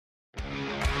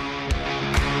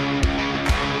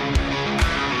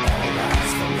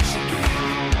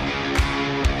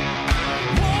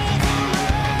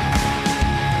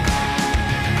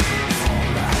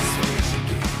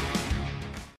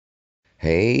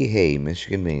Hey,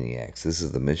 Michigan Maniacs. This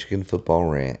is the Michigan Football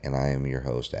Rant, and I am your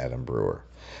host, Adam Brewer.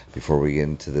 Before we get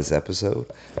into this episode,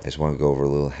 I just want to go over a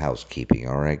little housekeeping,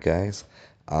 all right, guys?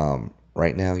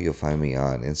 Right now, you'll find me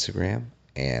on Instagram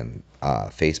and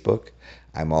Facebook.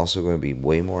 I'm also going to be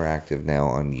way more active now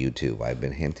on YouTube. I've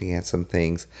been hinting at some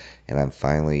things, and I'm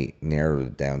finally narrowed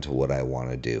it down to what I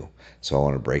want to do. So I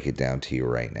want to break it down to you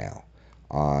right now.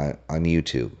 On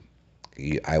YouTube,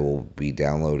 I will be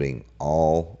downloading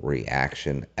all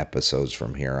reaction episodes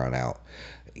from here on out.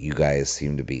 You guys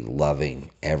seem to be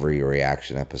loving every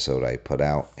reaction episode I put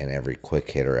out, and every quick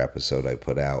hitter episode I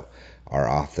put out are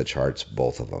off the charts,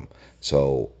 both of them.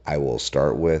 So I will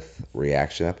start with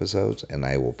reaction episodes, and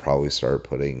I will probably start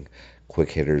putting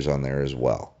quick hitters on there as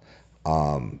well.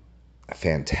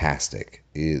 Fantastic.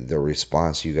 The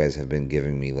response you guys have been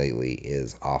giving me lately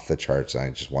is off the charts. I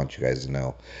just want you guys to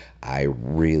know I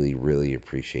really, really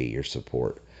appreciate your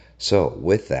support. So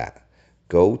with that,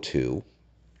 go to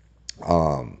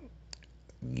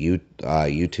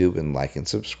YouTube and like and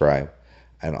subscribe,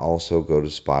 and also go to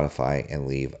Spotify and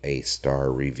leave a star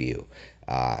review.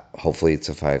 Hopefully it's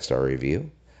a 5-star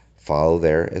review. Follow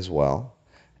there as well,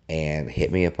 and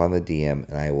hit me up on the DM,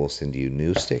 and I will send you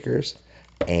new stickers.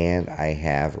 And I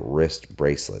have wrist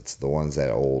bracelets, the ones that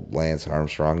old Lance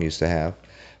Armstrong used to have,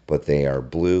 but they are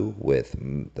blue with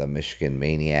the Michigan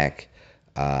Maniac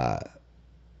on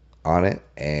it.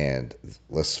 And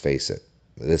let's face it,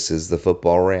 this is the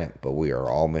football rant, but we are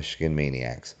all Michigan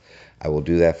Maniacs. I will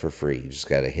do that for free. You just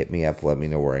got to hit me up, let me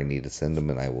know where I need to send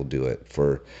them, and I will do it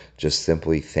for just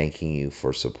simply thanking you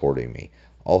for supporting me.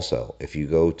 Also, if you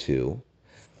go to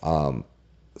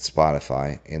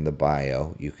Spotify, in the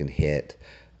bio, you can hit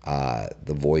the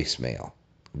voicemail.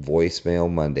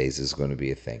 Voicemail Mondays is going to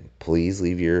be a thing. Please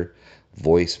leave your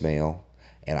voicemail,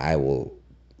 and I will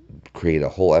create a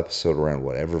whole episode around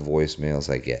whatever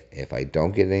voicemails I get. If I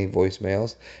don't get any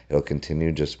voicemails, it'll continue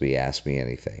to just be Ask Me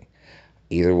Anything.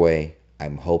 Either way,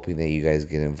 I'm hoping that you guys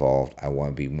get involved. I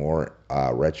want to be more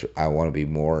I want to be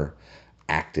more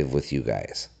active with you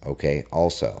guys. Okay.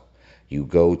 Also, you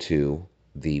go to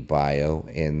the bio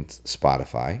in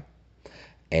Spotify,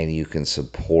 and you can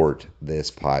support this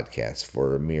podcast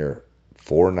for a mere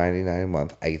 $4.99 a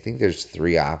month. I think there's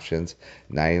 3 options: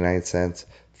 99 cents,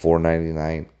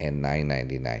 $4.99, and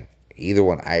 $9.99. Either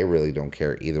one, I really don't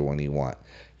care. Either one you want.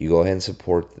 You go ahead and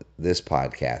support this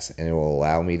podcast, and it will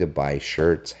allow me to buy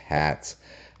shirts, hats,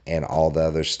 and all the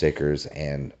other stickers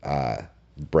and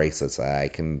bracelets that I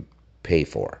can pay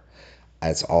for.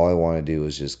 That's all I want to do,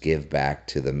 is just give back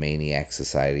to the Maniac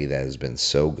Society that has been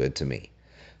so good to me.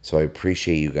 So I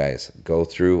appreciate you guys. Go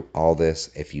through all this.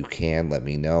 If you can, let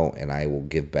me know, and I will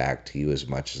give back to you as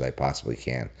much as I possibly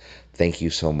can. Thank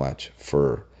you so much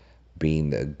for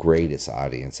being the greatest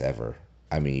audience ever.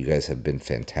 I mean, you guys have been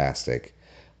fantastic.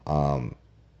 To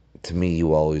me,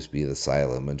 you always be the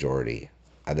silent majority.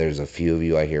 There's a few of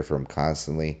you I hear from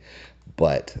constantly,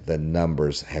 but the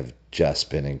numbers have just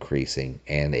been increasing,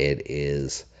 and it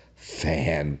is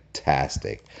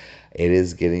fantastic. It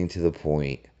is getting to the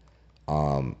point.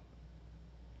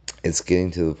 It's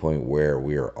getting to the point where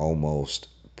we are almost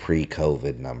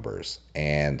pre-COVID numbers,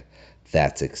 and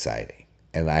that's exciting.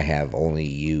 And I have only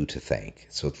you to thank.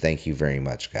 So thank you very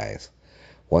much, guys.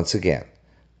 Once again,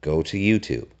 go to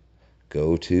YouTube,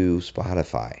 go to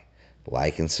Spotify,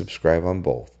 like and subscribe on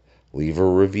both, leave a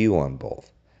review on both.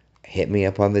 Hit me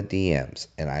up on the DMs,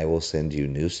 and I will send you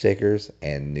new stickers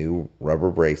and new rubber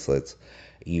bracelets.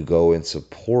 You go and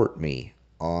support me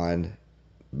on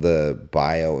the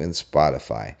bio in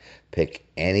Spotify. Pick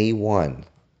any one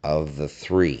of the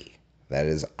 3 that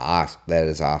is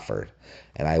offered,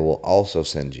 and I will also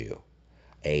send you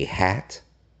a hat.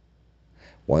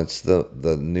 Once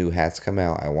the new hats come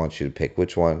out, I want you to pick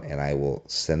which one, and I will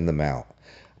send them out.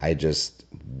 I just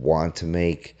want to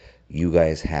make you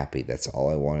guys happy. That's all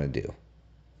I want to do.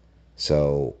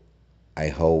 So I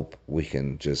hope we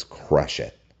can just crush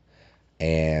it.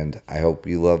 And I hope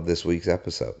you love this week's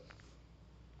episode.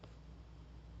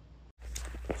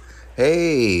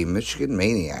 Hey, Michigan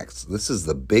Maniacs. This is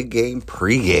the Big Game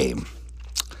Pre-Game.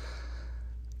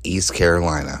 East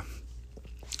Carolina.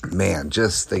 Man,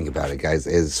 just think about it, guys.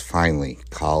 It is finally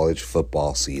college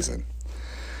football season.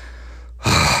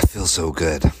 It feels so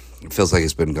good. It feels like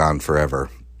it's been gone forever.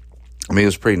 I mean, it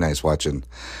was pretty nice watching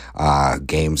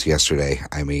games yesterday.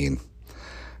 I mean,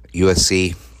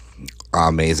 USC,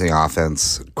 amazing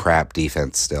offense, crap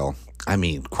defense still. I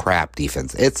mean, crap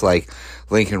defense. It's like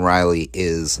Lincoln Riley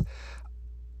is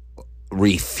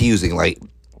refusing, like,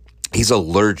 he's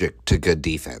allergic to good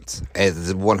defense.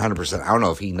 It's 100%. I don't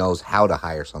know if he knows how to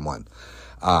hire someone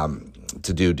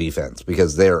to do defense,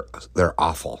 because they're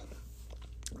awful.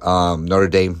 Notre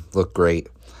Dame looked great.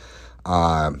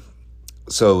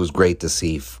 So it was great to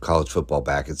see college football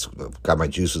back. It's got my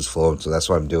juices flowing, so that's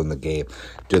why I'm doing the big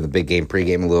game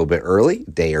pregame a little bit early,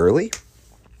 day early.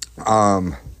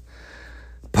 But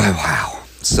wow,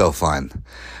 so fun.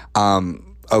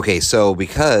 Okay, so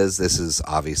because this is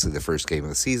obviously the first game of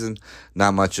the season,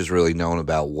 not much is really known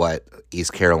about what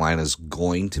East Carolina is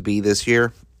going to be this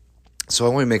year. So I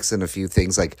want to mix in a few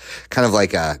things, kind of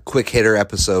like a quick hitter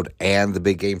episode and the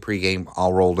big game pregame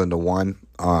all rolled into one.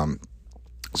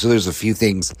 So there's a few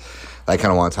things I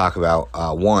kind of want to talk about.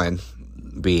 One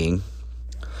being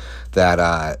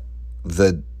that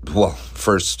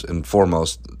first and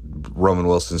foremost, Roman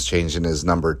Wilson's changing his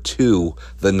number to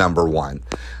the number 1.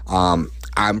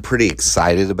 I'm pretty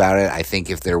excited about it. I think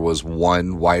if there was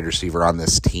one wide receiver on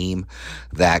this team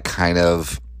that kind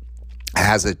of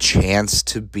has a chance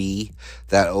to be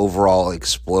that overall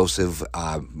explosive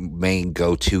main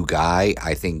go-to guy,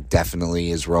 I think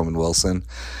definitely is Roman Wilson.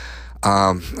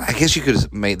 I guess you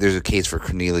could make, there's a case for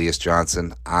Cornelius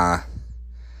Johnson. I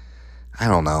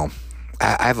don't know.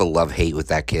 I have a love-hate with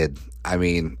that kid. I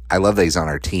mean, I love that he's on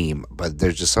our team, but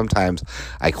there's just sometimes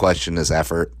I question his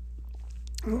effort.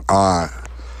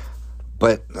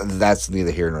 But that's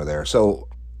neither here nor there. So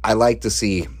I like to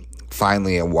see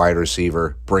finally a wide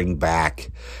receiver bring back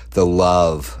the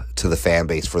love to the fan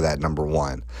base for that number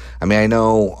 1. I mean, I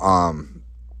know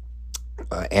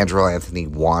Andrew Anthony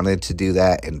wanted to do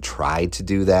that and tried to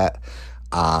do that.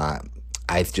 I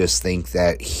just think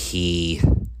that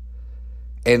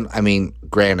and I mean,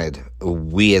 granted,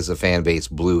 we as a fan base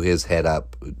blew his head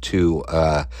up to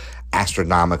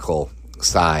astronomical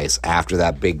size after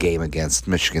that big game against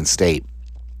Michigan State.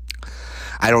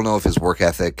 I don't know if his work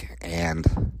ethic and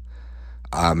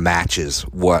matches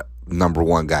what number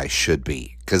 1 guy should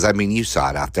be. Because, I mean, you saw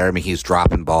it out there. I mean, he was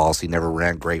dropping balls. He never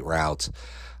ran great routes.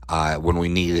 When we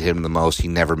needed him the most, he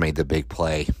never made the big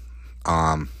play.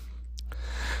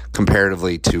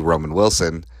 Comparatively to Roman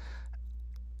Wilson,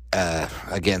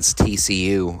 against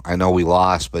TCU, I know we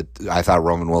lost, but I thought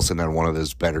Roman Wilson had one of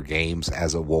his better games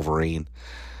as a Wolverine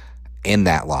in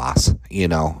that loss,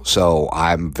 So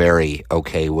I'm very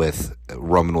okay with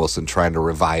Roman Wilson trying to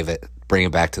revive it, bring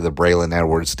it back to the Braylon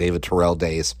Edwards, David Terrell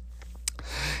days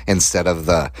instead of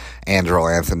the Andrew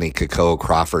Anthony, Kikoa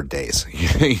Crawford days.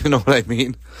 You know what I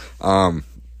mean?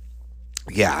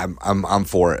 Yeah, I'm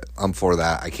for it. I'm for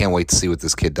that. I can't wait to see what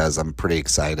this kid does. I'm pretty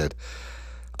excited.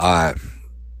 But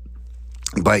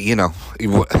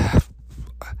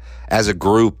as a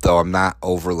group, though, I'm not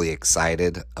overly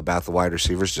excited about the wide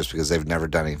receivers just because they've never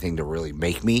done anything to really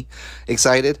make me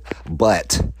excited.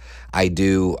 But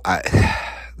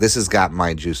this has got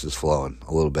my juices flowing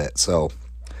a little bit. So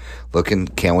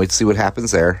can't wait to see what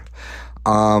happens there.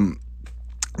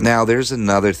 Now, there's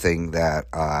another thing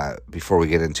that, before we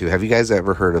get into, have you guys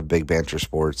ever heard of Big Banter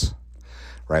Sports?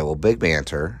 Right, well, Big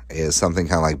Banter is something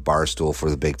kind of like Barstool for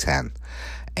the Big Ten.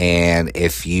 And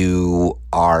if you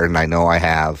are, and I know I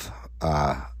have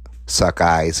suck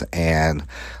eyes and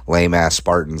lame-ass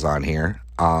Spartans on here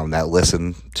that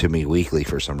listen to me weekly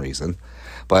for some reason.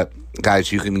 But,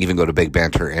 guys, you can even go to Big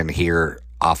Banter and hear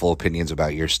awful opinions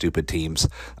about your stupid teams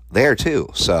there, too.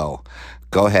 So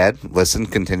go ahead,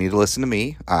 continue to listen to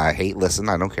me. I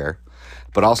don't care.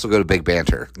 But also go to Big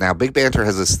Banter. Now, Big Banter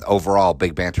has this overall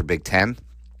Big Banter Big Ten,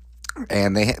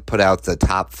 and they put out the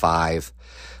top 5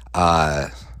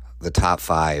 best,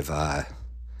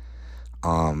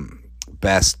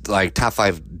 top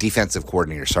 5 defensive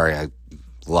coordinators. Sorry, I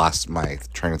lost my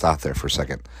train of thought there for a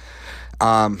second.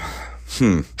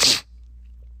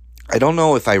 I don't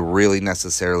know if I really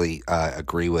necessarily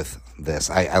agree with this.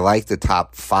 I like the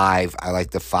top 5. I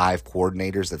like the 5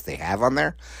 coordinators that they have on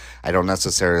there. I don't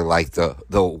necessarily like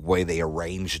the way they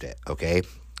arranged it, okay?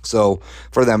 So,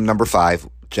 for them, number 5,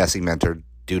 Jesse Mentor.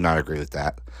 Do not agree with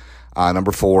that.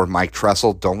 Number 4, Mike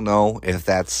Tressel. Don't know if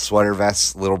that's sweater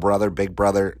vest, little brother, big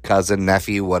brother, cousin,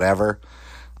 nephew, whatever.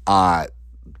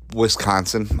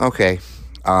 Wisconsin. Okay.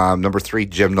 Number 3,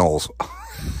 Jim Knowles.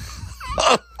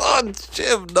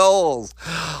 Jim Knowles.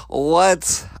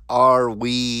 What are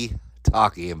we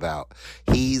talking about?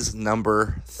 He's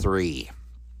number 3.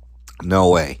 No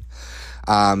way.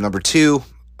 Number 2,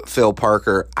 Phil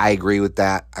Parker. I agree with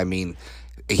that. I mean,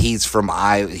 he's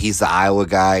the Iowa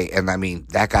guy, and I mean,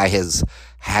 that guy has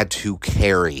had to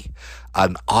carry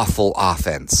an awful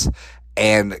offense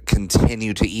and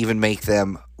continue to even make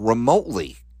them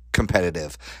remotely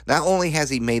competitive. Not only has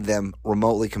he made them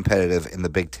remotely competitive in the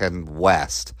Big Ten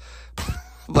West,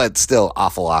 but still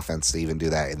awful offense to even do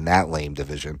that in that lame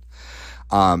division.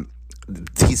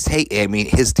 His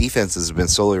defense has been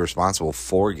solely responsible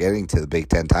for getting to the Big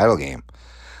Ten title game.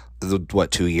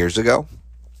 2 years ago.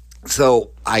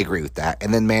 So I agree with that.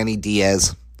 And then Manny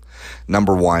Diaz,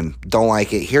 number 1. Don't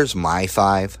like it. Here's my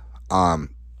 5.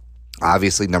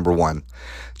 Obviously, number 1,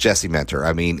 Jesse Minter.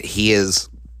 I mean, he has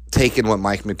taken what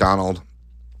Mike McDonald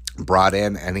brought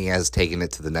in, and he has taken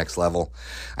it to the next level.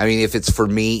 I mean, if it's for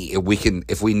me,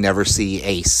 if we never see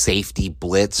a safety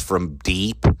blitz from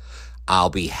deep,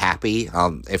 I'll be happy.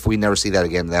 If we never see that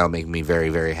again, that'll make me very,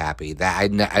 very happy. That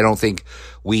I don't think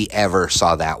we ever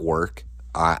saw that work.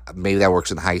 Maybe that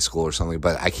works in high school or something,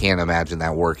 but I can't imagine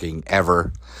that working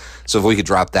ever. So if we could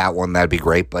drop that one, that'd be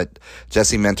great. But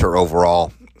Jesse Minter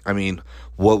overall, I mean,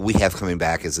 what we have coming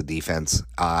back is a defense.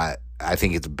 I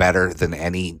think it's better than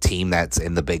any team that's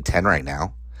in the Big Ten right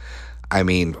now. I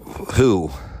mean,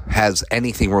 who has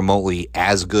anything remotely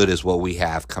as good as what we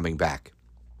have coming back?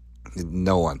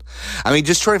 No one. I mean,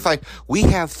 just try to find. We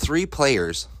have 3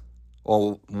 players.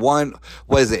 Well, one,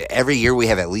 what is it? Every year we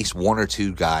have at least 1 or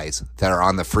 2 guys that are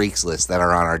on the freaks list that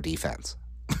are on our defense.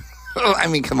 I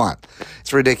mean, come on.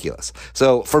 It's ridiculous.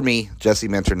 So for me, Jesse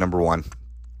Minter, number 1.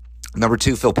 Number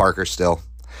 2, Phil Parker still.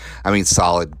 I mean,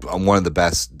 solid. One of the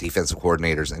best defensive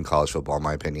coordinators in college football, in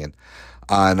my opinion.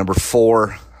 Number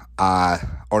 4,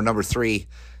 or number 3,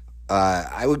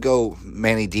 I would go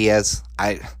Manny Diaz.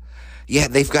 Yeah,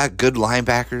 they've got good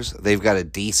linebackers. They've got a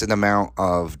decent amount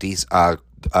of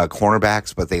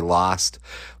cornerbacks, but they lost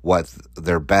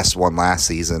their best one last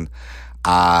season.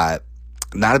 Not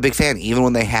a big fan, even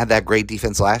when they had that great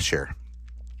defense last year.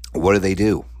 What did they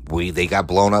do? They got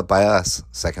blown up by us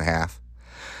second half.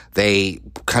 They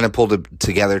kind of pulled it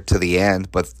together to the end,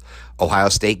 but Ohio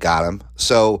State got them.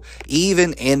 So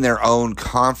even in their own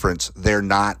conference, they're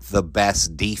not the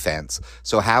best defense.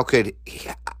 So how could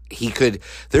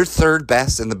they're third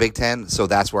best in the Big Ten, so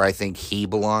that's where I think he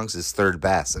belongs, is third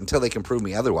best, until they can prove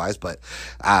me otherwise. But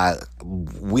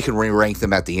we can re-rank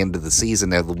them at the end of the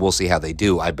season, and we'll see how they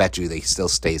do. I bet you they still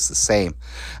stays the same.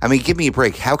 I mean, give me a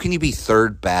break. How can you be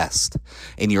third best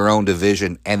in your own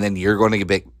division, and then you're going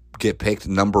to get picked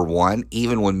number 1,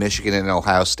 even when Michigan and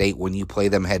Ohio State, when you play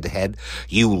them head-to-head,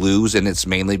 you lose, and it's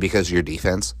mainly because of your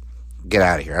defense? Get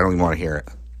out of here. I don't even want to hear it.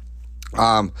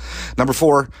 Number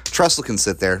 4, Tressel can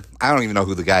sit there. I don't even know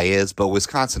who the guy is, but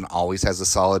Wisconsin always has a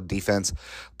solid defense.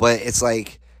 But it's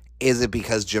like, is it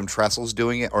because Jim Tressel's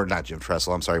doing it? Or not Jim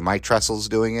Tressel, I'm sorry, Mike Tressel's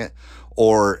doing it?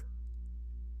 Or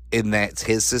in that's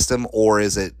his system? Or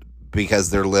is it because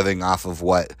they're living off of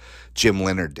what Jim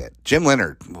Leonard did? Jim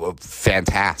Leonard,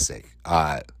 fantastic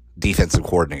defensive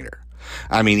coordinator.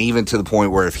 I mean, even to the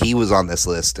point where if he was on this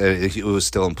list, if he was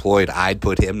still employed, I'd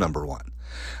put him number 1.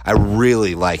 I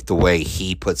really like the way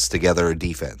he puts together a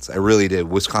defense. I really did.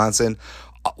 Wisconsin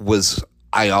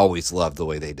I always loved the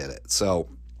way they did it. So,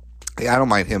 yeah, I don't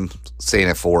mind him staying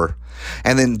at 4.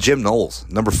 And then Jim Knowles,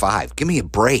 number 5. Give me a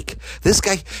break. This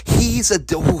guy, whose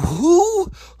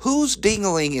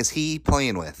dingling is he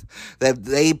playing with?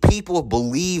 That people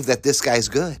believe that this guy's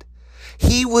good.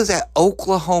 He was at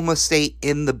Oklahoma State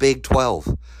in the Big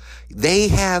 12.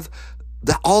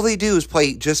 All they do is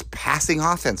play just passing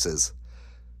offenses.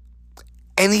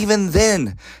 And even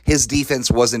then, his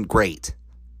defense wasn't great.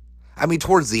 I mean,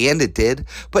 towards the end it did,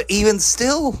 but even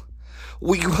still,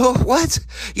 what?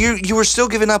 You were still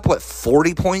giving up,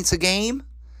 40 points a game?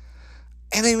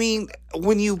 And I mean,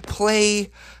 when you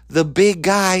play the big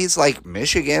guys like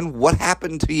Michigan, what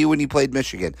happened to you when you played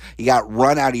Michigan? You got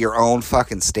run out of your own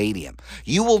fucking stadium.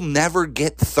 You will never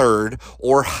get third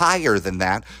or higher than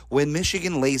that when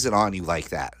Michigan lays it on you like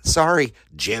that. Sorry,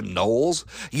 Jim Knowles.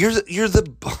 I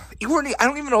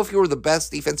don't even know if you were the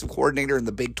best defensive coordinator in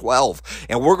the Big 12,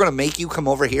 and we're going to make you come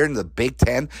over here in the Big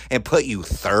 10 and put you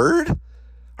third?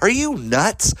 Are you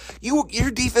nuts?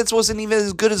 Your defense wasn't even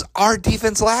as good as our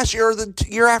defense last year or the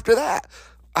year after that.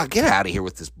 Get out of here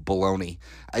with this baloney.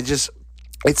 It's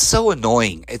so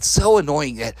annoying. It's so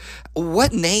annoying that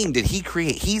what name did he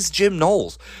create? He's Jim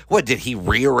Knowles. What, did he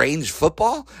rearrange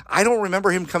football? I don't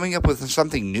remember him coming up with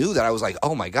something new that I was like,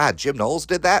 oh my God, Jim Knowles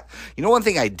did that? You know, one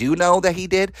thing I do know that he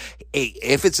did,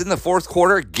 if it's in the fourth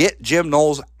quarter, get him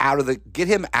out of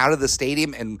the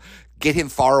stadium and get him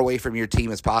far away from your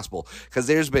team as possible, because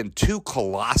there's been 2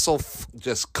 colossal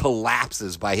just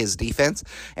collapses by his defense,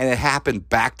 and it happened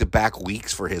back-to-back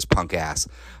weeks for his punk ass.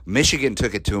 Michigan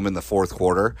took it to him in the fourth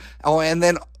quarter. Oh, and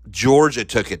then Georgia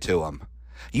took it to him.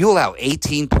 You allow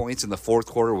 18 points in the fourth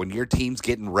quarter when your team's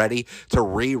getting ready to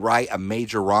rewrite a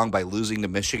major wrong by losing to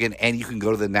Michigan, and you can go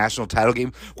to the national title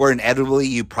game where inevitably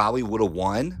you probably would have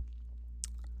won.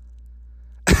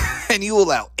 and you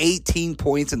allow 18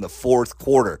 points in the fourth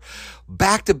quarter.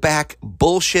 Back-to-back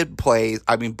bullshit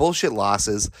bullshit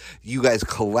losses. You guys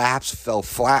collapsed, fell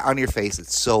flat on your face.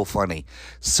 It's so funny.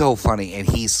 So funny. And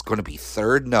he's going to be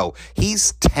third? No,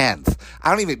 he's 10th.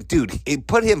 It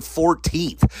put him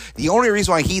 14th. The only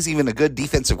reason why he's even a good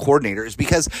defensive coordinator is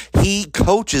because he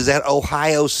coaches at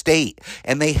Ohio State,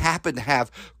 and they happen to have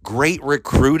great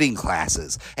recruiting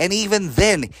classes. And even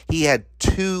then, he had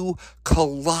 2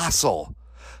 colossal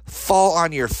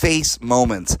fall-on-your-face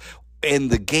moments in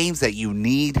the games that you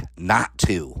need not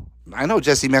to. I know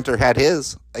Jesse Mentor had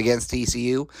his against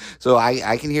ECU, so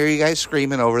I can hear you guys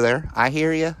screaming over there. I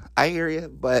hear you,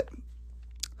 but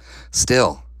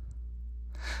still,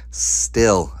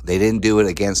 they didn't do it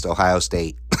against Ohio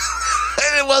State.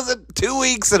 And it wasn't 2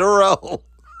 weeks in a row.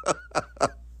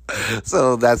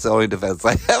 So that's the only defense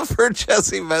I have for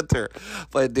Jesse Mentor.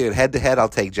 But, dude, head-to-head, I'll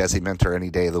take Jesse Mentor any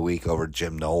day of the week over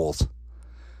Jim Knowles.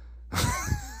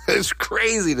 It's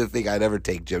crazy to think I'd ever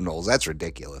take Jim Knowles. That's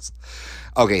ridiculous.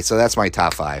 Okay, so that's my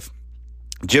top 5.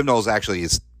 Jim Knowles actually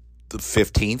is the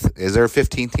 15th. Is there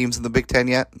 15 teams in the Big Ten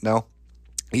yet? No?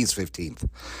 He's 15th.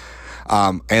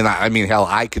 And I mean, hell,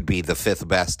 I could be the 5th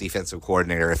best defensive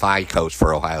coordinator if I coached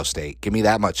for Ohio State. Give me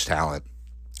that much talent.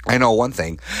 I know one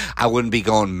thing. I wouldn't be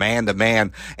going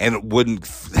man-to-man and wouldn't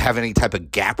have any type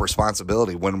of gap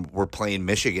responsibility when we're playing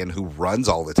Michigan, who runs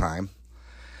all the time.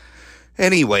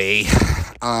 Anyway,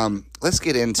 let's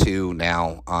get into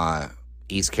now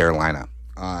East Carolina.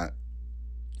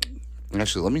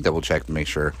 Actually, let me double-check to make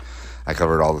sure I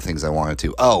covered all the things I wanted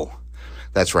to. Oh,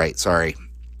 that's right. Sorry.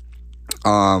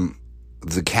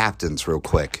 The captains, real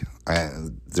quick.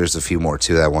 There's a few more,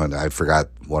 too, that I forgot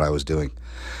what I was doing.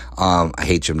 I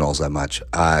hate Jim Knowles that much.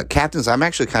 Captains, I'm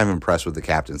actually kind of impressed with the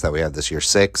captains that we have this year.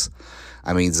 6.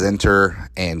 I mean, Zinter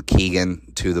and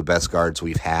Keegan, 2 of the best guards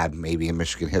we've had maybe in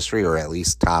Michigan history, or at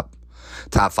least top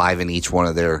 5 in each one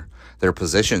of their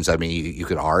positions. I mean, you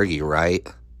could argue,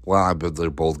 right? Well,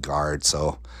 they're both guards,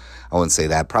 so I wouldn't say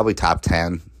that. Probably top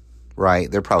 10,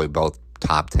 right? They're probably both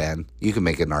top 10. You can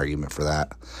make an argument for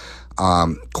that.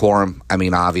 Quorum, I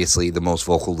mean, obviously the most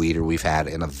vocal leader we've had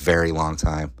in a very long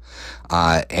time.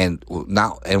 And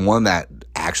one that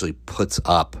actually puts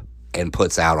up and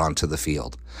puts out onto the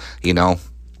field. You know,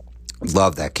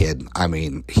 love that kid. I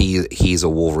mean, he's a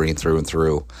Wolverine through and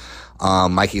through.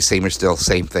 Mikey Samerstill,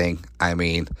 same thing. I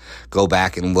mean, go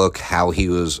back and look how he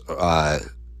was,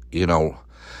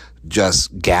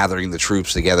 just gathering the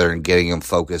troops together and getting them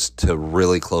focused to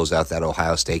really close out that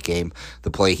Ohio State game.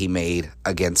 The play he made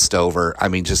against Stover. I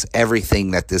mean, just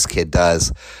everything that this kid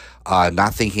does,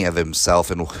 not thinking of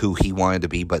himself and who he wanted to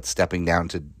be, but stepping down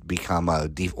to become I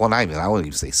wouldn't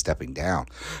even say stepping down,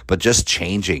 but just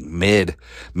changing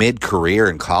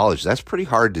mid-career in college. That's pretty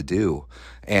hard to do.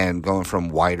 And going from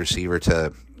wide receiver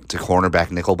to cornerback,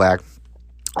 nickelback,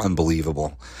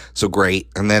 unbelievable. So great.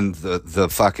 And then the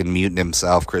fucking mutant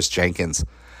himself, Chris Jenkins.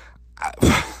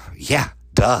 Yeah,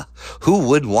 duh. Who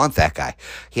wouldn't want that guy?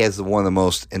 He has one of the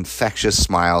most infectious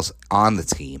smiles on the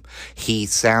team. He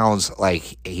sounds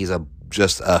like he's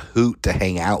just a hoot to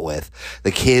hang out with.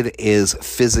 The kid is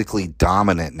physically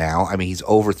dominant now. I mean, he's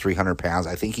over 300 pounds.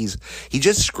 I think he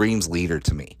just screams leader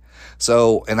to me.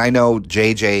 So, and I know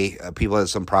JJ, people have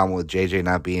some problem with JJ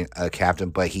not being a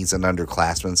captain, but he's an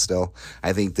underclassman still.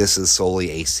 I think this is solely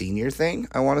a senior thing,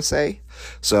 I want to say.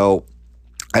 So,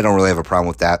 I don't really have a problem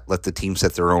with that. Let the team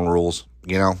set their own rules.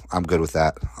 You know, I'm good with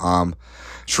that.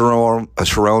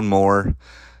 Sharon Moore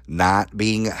not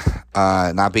being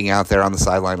out there on the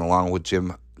sideline along with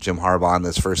Jim Harbaugh in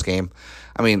this first game.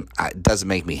 I mean, it doesn't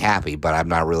make me happy, but I'm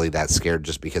not really that scared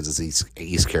just because it's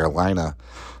East Carolina.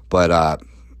 But, I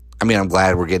mean, I'm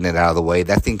glad we're getting it out of the way.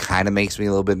 That thing kind of makes me a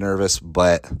little bit nervous,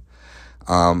 but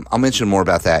I'll mention more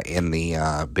about that in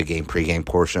the big game pregame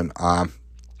portion. And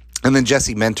then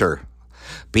Jesse Mentor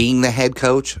being the head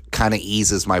coach kind of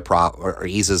eases my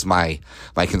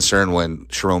concern when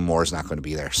Sharon Moore is not going to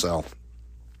be there. So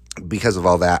because of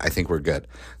all that, I think we're good.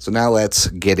 So now let's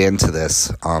get into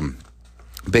this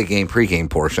big game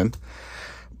pregame portion.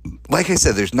 Like I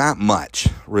said, there's not much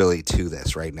really to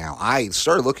this right now. I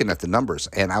started looking at the numbers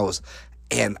and I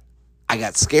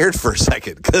got scared for a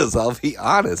second because I'll be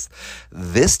honest,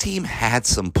 this team had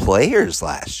some players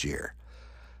last year.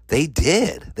 They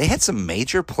did. They had some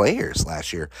major players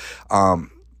last year.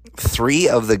 3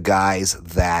 out of the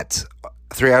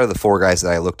 4 guys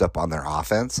that I looked up on their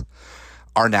offense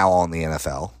are now all in the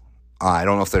NFL. I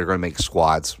don't know if they're going to make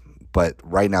squads, but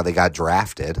right now they got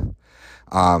drafted.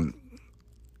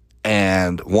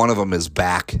 And one of them is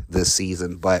back this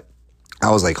season. But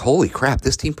I was like, holy crap,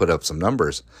 this team put up some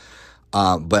numbers.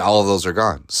 But all of those are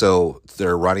gone. So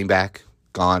their running back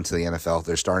gone to the NFL.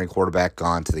 Their starting quarterback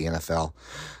gone to the NFL.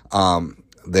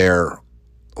 Their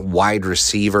wide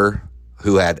receiver,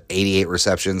 who had 88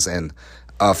 receptions and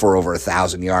for over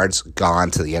 1,000 yards, gone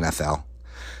to the NFL.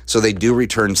 So they do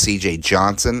return C.J.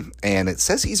 Johnson, and it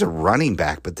says he's a running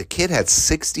back, but the kid had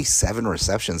 67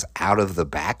 receptions out of the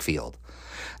backfield.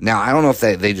 Now, I don't know if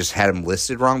they just had him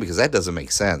listed wrong, because that doesn't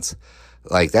make sense.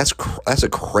 Like, that's a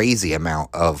crazy amount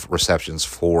of receptions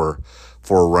for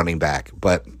a running back,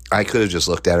 but I could have just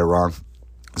looked at it wrong.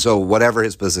 So whatever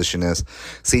his position is,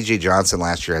 C.J. Johnson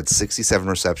last year had 67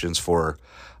 receptions for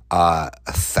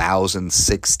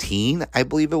 1,016, I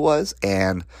believe it was,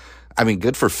 and I mean,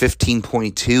 good for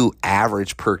 15.2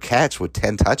 average per catch with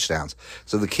 10 touchdowns.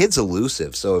 So the kid's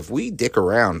elusive. So if we dick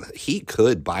around, he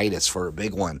could bite us for a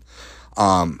big one.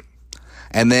 And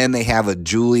then they have a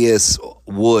Julius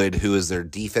Wood, who is their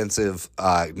defensive.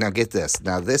 Now get this.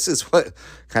 Now this is what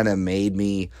kind of made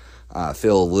me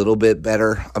feel a little bit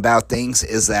better about things,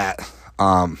 is that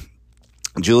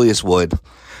Julius Wood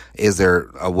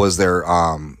was their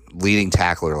leading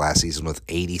tackler last season with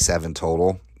 87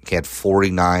 total. He had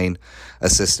 49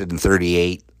 assisted and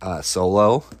 38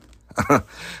 solo.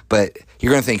 But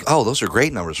you're going to think, oh, those are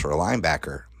great numbers for a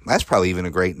linebacker. That's probably even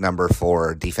a great number for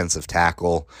a defensive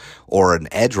tackle or an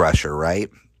edge rusher, right?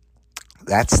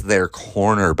 That's their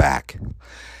cornerback.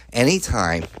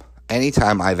 Anytime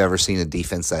I've ever seen a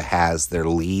defense that has their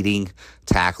leading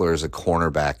tackler as a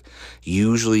cornerback,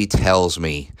 usually tells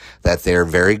me that they're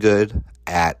very good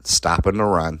at stopping the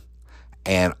run,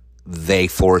 and they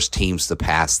force teams to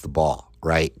pass the ball,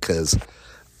 right?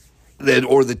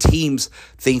 Or the teams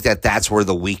think that that's where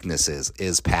the weakness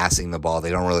is passing the ball. They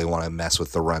don't really want to mess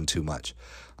with the run too much.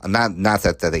 Not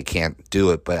that they can't do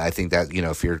it, but I think that,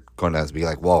 if you're going to be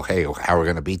like, well, hey, how are we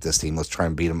going to beat this team? Let's try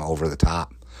and beat them over the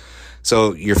top.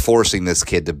 So you're forcing this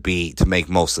kid to make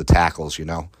most of the tackles,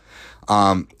 and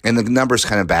the numbers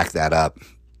kind of back that up.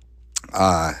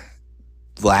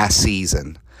 Last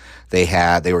season, they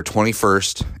were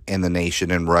 21st in the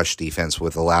nation in rush defense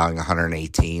with allowing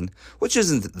 118, which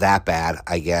isn't that bad,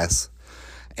 I guess.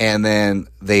 And then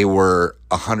they were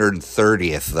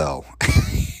 130th, though,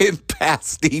 in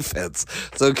pass defense.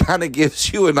 So it kind of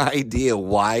gives you an idea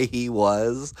why he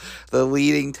was the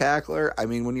leading tackler. I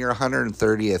mean, when you're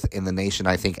 130th in the nation,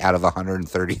 I think out of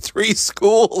 133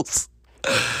 schools,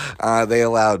 they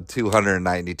allowed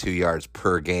 292 yards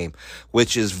per game,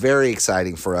 which is very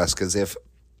exciting for us, because if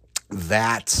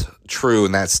that's true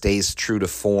and that stays true to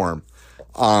form,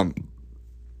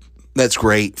 that's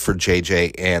great for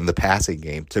JJ and the passing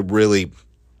game to really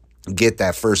get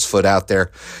that first foot out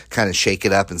there, kind of shake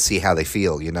it up and see how they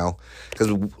feel, because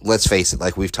let's face it,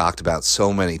 like we've talked about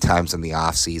so many times in the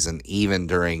off season, even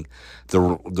during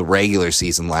the regular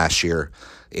season last year,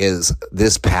 is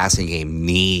this passing game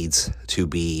needs to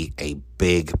be a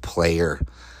big player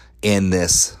in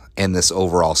this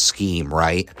overall scheme,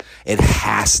 right? They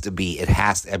have to be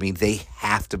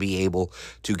able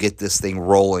to get this thing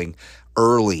rolling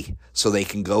early so they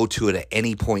can go to it at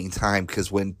any point in time,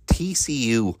 because when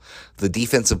TCU, the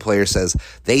defensive player, says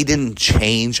they didn't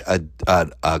change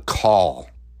a call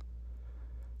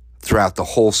throughout the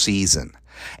whole season,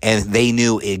 and they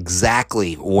knew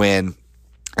exactly when,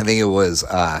 I think it was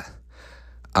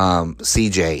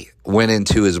CJ went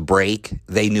into his break,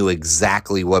 they knew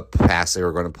exactly what pass they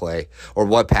were going to play or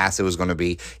what pass it was going to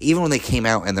be. Even when they came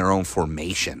out in their own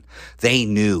formation, they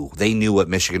knew what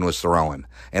Michigan was throwing,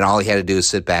 and all he had to do is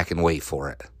sit back and wait for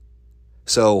it.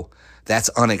 So that's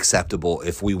unacceptable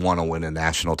if we want to win a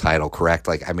national title, correct?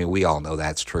 We all know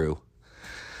that's true.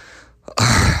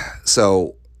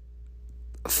 So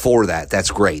for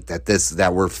that's great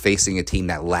that we're facing a team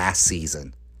that last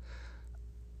season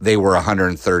they were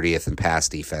 130th in pass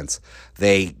defense.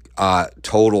 They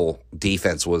total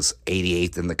defense was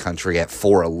 88th in the country at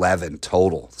 411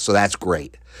 total. So that's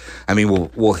great.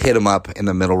 We'll hit them up in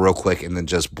the middle real quick and then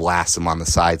just blast them on the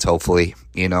sides, hopefully,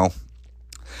 and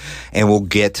we'll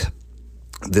get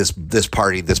this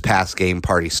pass game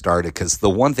party started. Because the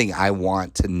one thing I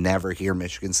want to never hear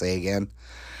Michigan say again,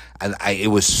 and it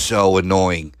was so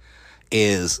annoying,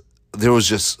 is there was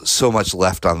just so much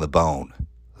left on the bone.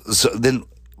 So then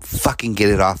fucking get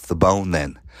it off the bone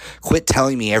then. Quit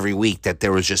telling me every week that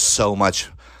there was just so much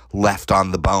left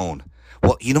on the bone.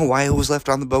 Well, you know why it was left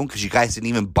on the bone? Because you guys didn't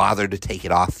even bother to take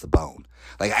it off the bone.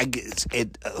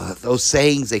 Those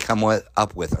sayings they come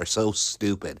up with are so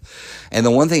stupid. And the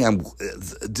one thing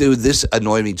this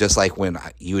annoyed me, just like when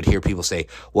you would hear people say,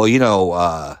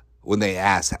 well, when they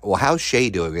ask, well, how's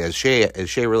Shea doing? Is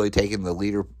Shea really taking the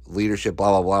leadership, blah,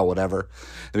 blah, blah, whatever?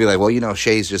 They'd be like, well,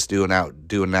 Shea's just doing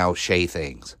now Shea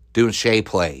things, doing Shea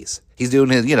plays. He's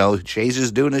doing his, Shay's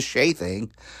just doing his Shay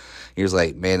thing. He was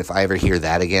like, man, if I ever hear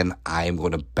that again, I'm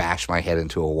going to bash my head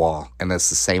into a wall. And that's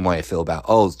the same way I feel about,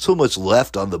 too much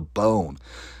left on the bone.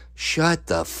 Shut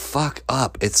the fuck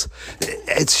up. It's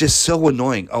just so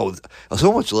annoying. Oh,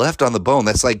 so much left on the bone.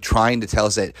 That's like trying to tell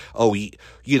us that,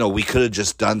 we could have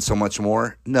just done so much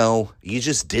more. No, you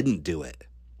just didn't do it.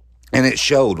 And it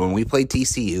showed when we played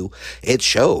TCU. It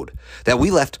showed that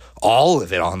we left all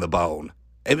of it on the bone.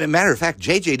 As a matter of fact,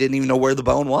 JJ didn't even know where the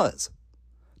bone was,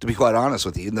 to be quite honest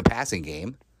with you, in the passing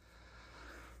game.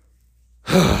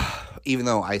 Even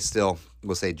though I still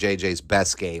will say JJ's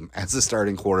best game as a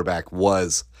starting quarterback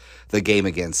was the game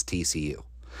against TCU.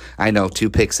 I know 2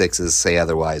 pick sixes say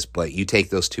otherwise, but you take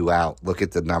those 2 out, look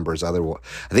at the numbers. Otherwise,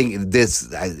 I think this,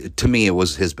 to me, it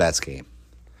was his best game.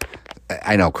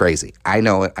 I know, crazy. I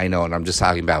know it, and I'm just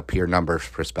talking about pure numbers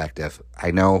perspective. I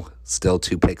know, still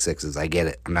 2 pick sixes. I get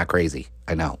it. I'm not crazy.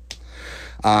 I know.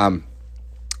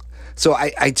 So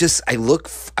I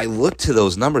look to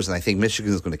those numbers and I think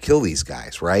Michigan is going to kill these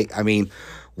guys, right? I mean,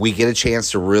 we get a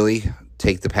chance to really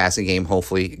take the passing game,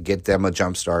 hopefully get them a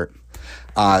jump start.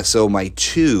 So my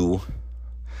two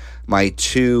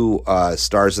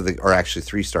stars of the, or actually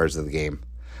 3 stars of the game,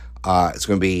 it's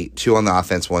going to be 2 on the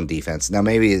offense, 1 defense. Now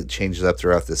maybe it changes up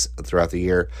throughout the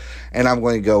year, and I'm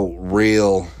going to go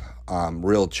real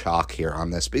chalk here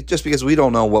on this, just because we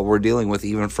don't know what we're dealing with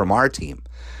even from our team,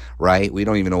 right? We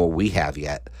don't even know what we have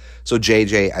yet. So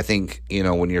JJ, I think,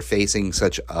 when you're facing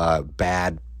such a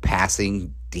bad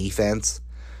passing defense,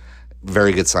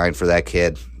 very good sign for that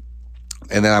kid.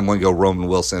 And then I'm going to go Roman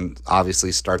Wilson,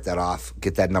 obviously start that off,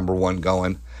 get that number 1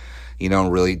 going,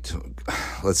 really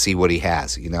let's see what he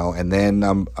has, And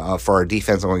then for our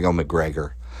defense, I'm going to go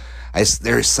McGregor.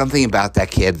 There's something about that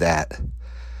kid that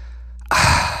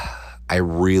I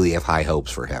really have high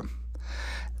hopes for him.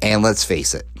 And let's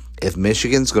face it, if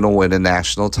Michigan's going to win a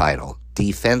national title,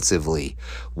 defensively,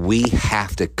 we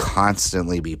have to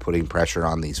constantly be putting pressure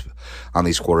on these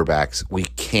quarterbacks. We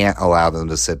can't allow them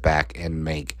to sit back and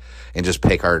just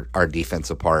pick our defense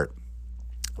apart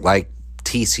like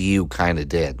TCU kind of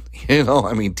did.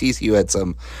 TCU had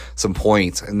some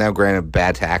points, and now granted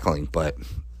bad tackling, but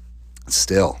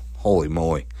still, holy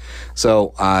moly.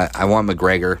 So I want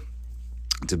McGregor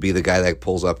to be the guy that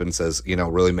pulls up and says,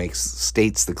 really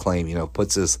states the claim,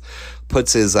 puts his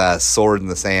sword in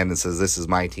the sand and says, this is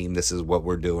my team, this is what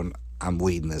we're doing, I'm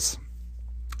leading this.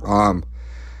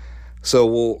 So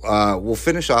we'll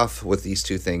finish off with these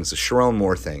 2 things. The Sharon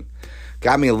Moore thing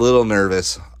got me a little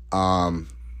nervous.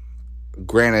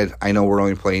 Granted, I know we're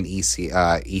only playing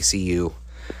ECU.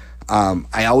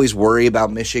 I always worry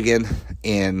about Michigan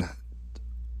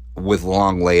with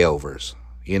long layovers,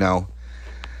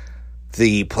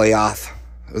 The playoff,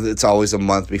 it's always a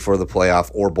month before the playoff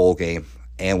or bowl game,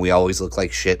 and we always look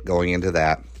like shit going into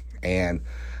that. And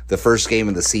the first game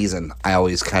of the season, I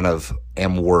always kind of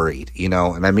am worried,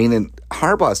 And I mean, in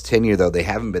Harbaugh's tenure, though, they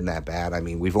haven't been that bad. I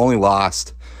mean, we've only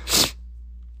lost...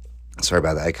 Sorry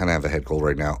about that. I kind of have a head cold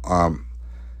right now.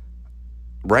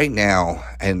 Right now,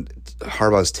 and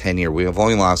Harbaugh's tenure, we have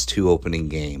only lost 2 opening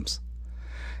games.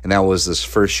 And that was this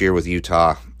first year with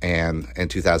Utah and in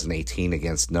 2018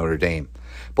 against Notre Dame.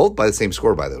 Both by the same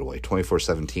score, by the way,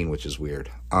 24-17, which is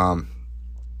weird.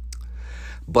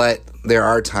 But there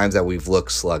are times that we've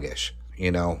looked sluggish.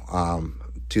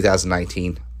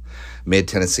 2019,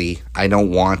 mid-Tennessee. I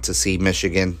don't want to see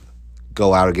Michigan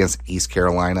go out against East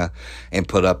Carolina and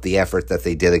put up the effort that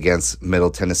they did against Middle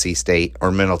Tennessee State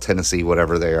or Middle Tennessee,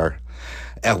 whatever they are.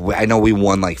 I know we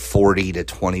won like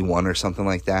 40-21 or something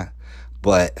like that,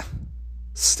 but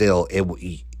still,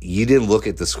 you didn't look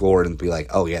at the score and be like,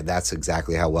 oh yeah, that's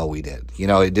exactly how well we did.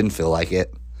 It didn't feel like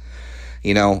it.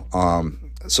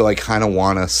 So I kind of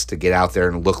want us to get out there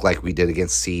and look like we did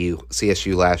against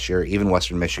CSU last year, even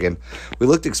Western Michigan. We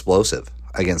looked explosive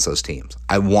against those teams.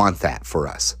 I want that for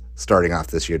us starting off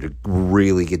this year to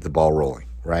really get the ball rolling,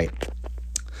 right?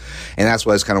 And that's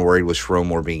why I was kind of worried with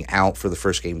Schroemore being out for the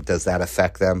first game. Does that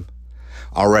affect them?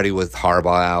 Already with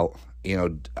Harbaugh out,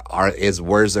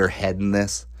 where's their head in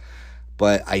this?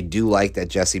 But I do like that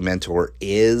Jesse Mentor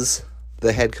is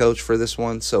the head coach for this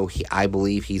one, so I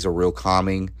believe he's a real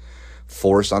calming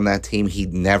force on that team. He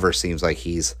never seems like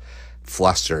he's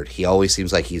flustered. He always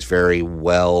seems like he's very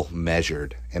well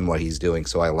measured in what he's doing.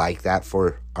 So I like that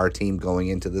for our team going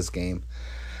into this game.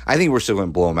 I think we're still going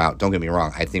to blow them out. Don't get me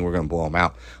wrong. I think we're going to blow them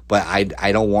out. But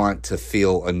I don't want to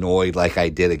feel annoyed like I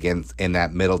did in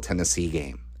that Middle Tennessee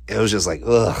game. It was just like,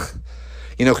 ugh.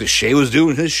 Because Shea was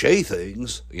doing his Shea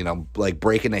things, like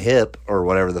breaking a hip or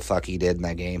whatever the fuck he did in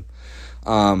that game.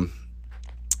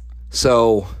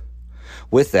 So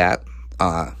with that,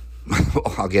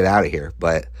 I'll get out of here.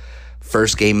 But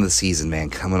first game of the season, man,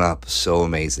 coming up. So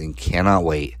amazing. Cannot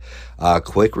wait.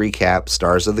 Quick recap,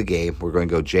 stars of the game. We're going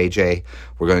to go JJ.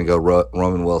 We're going to go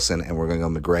Roman Wilson, and we're going to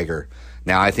go McGregor.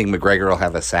 Now, I think McGregor will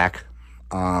have a sack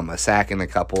and a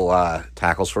couple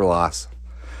tackles for loss.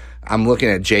 I'm looking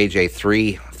at JJ,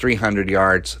 300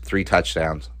 yards, 3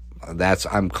 touchdowns.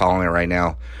 I'm calling it right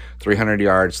now. 300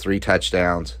 yards, 3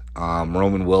 touchdowns.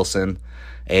 Roman Wilson,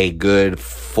 a good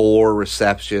 4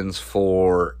 receptions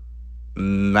for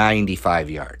 95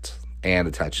 yards and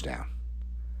a touchdown.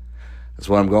 That's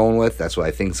what I'm going with. That's what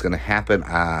I think is going to happen.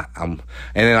 And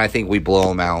then I think we blow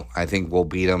them out. I think we'll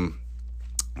beat them.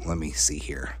 Let me see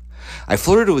here. I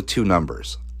flirted with 2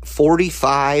 numbers,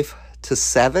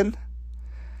 45-7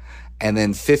 and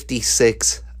then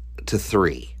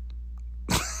 56-3.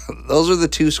 Those are the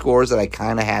 2 scores that I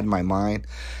kind of had in my mind.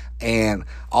 And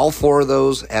all 4 of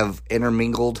those have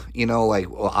intermingled,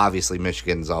 obviously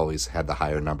Michigan's always had the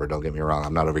higher number. Don't get me wrong.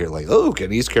 I'm not over here like, oh,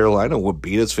 can East Carolina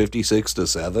beat us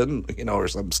 56-7, or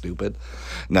something stupid.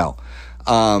 No.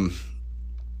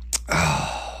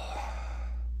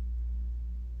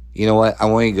 You know what? I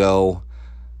want to go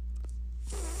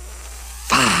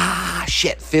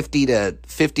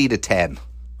 50-10.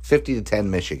 50-10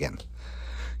 Michigan.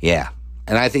 Yeah.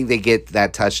 And I think they get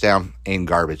that touchdown in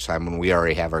garbage time when we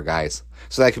already have our guys.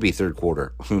 So that could be third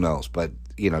quarter. Who knows? But,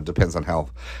 depends on how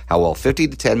well.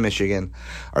 50-10 Michigan.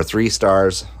 Our 3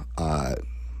 stars,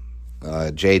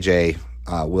 JJ,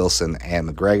 Wilson, and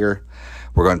McGregor.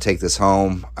 We're going to take this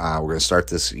home. We're going to start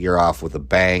this year off with a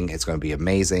bang. It's going to be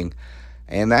amazing.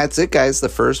 And that's it, guys. The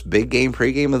first big game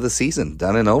pregame of the season.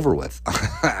 Done and over with.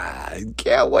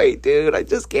 Can't wait, dude. I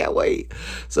just can't wait.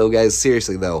 So, guys,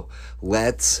 seriously, though,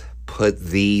 let's put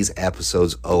these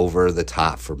episodes over the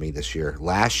top for me this year.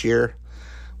 Last year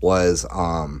was,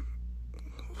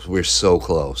 we're so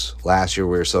close. Last year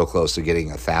we were so close to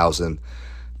getting 1,000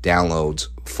 downloads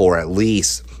for at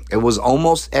least, it was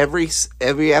almost every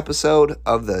episode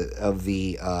of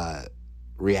the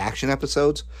reaction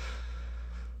episodes.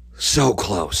 So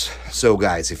close. So,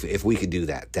 guys, if we could do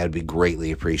that, that'd be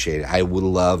greatly appreciated. I would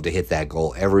love to hit that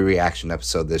goal. Every reaction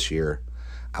episode this year,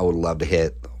 I would love to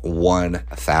hit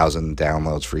 1,000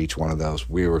 downloads for each one of those.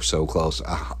 We were so close,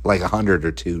 like 100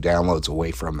 or 2 downloads away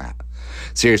from that.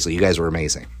 Seriously, you guys were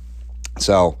amazing.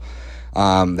 So,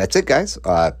 that's it, guys.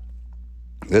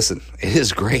 Listen, it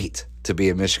is great to be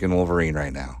a Michigan Wolverine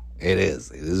right now. It is.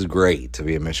 It is great to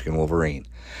be a Michigan Wolverine.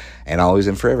 And always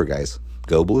and forever, guys,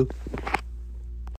 go blue.